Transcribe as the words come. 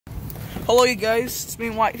Hello you guys, it's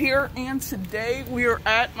me White here, and today we are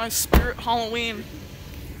at my Spirit Halloween.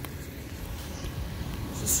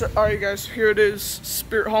 Alright guys, here it is,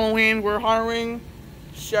 Spirit Halloween. We're hiring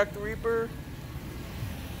Jack the Reaper.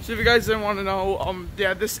 So if you guys didn't want to know,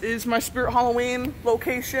 yeah, this is my Spirit Halloween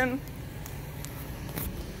location.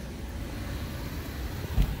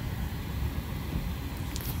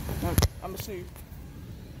 I'm gonna see.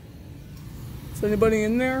 Is anybody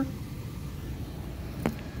in there?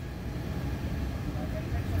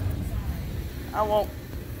 I won't.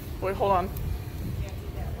 Wait, hold on.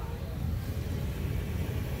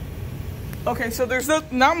 Okay, so there's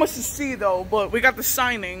not much to see though, but we got the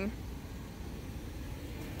signing.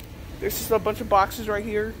 There's just a bunch of boxes right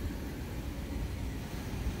here.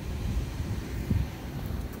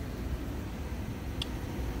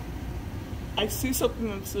 I see something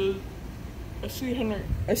that says, I see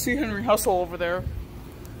Henry Hustle over there.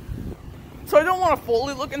 So I don't want to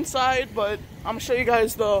fully look inside, but I'm gonna show you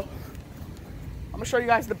guys the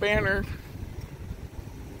banner.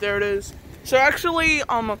 There it is. So actually,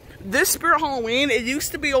 this Spirit Halloween, it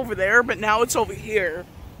used to be over there, but now it's over here.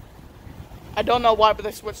 I don't know why, but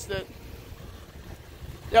they switched it.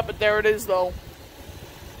 Yeah, but there it is though.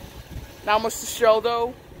 Not much to show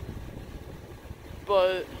though.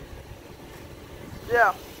 But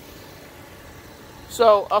yeah.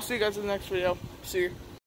 So I'll see you guys in the next video. See you.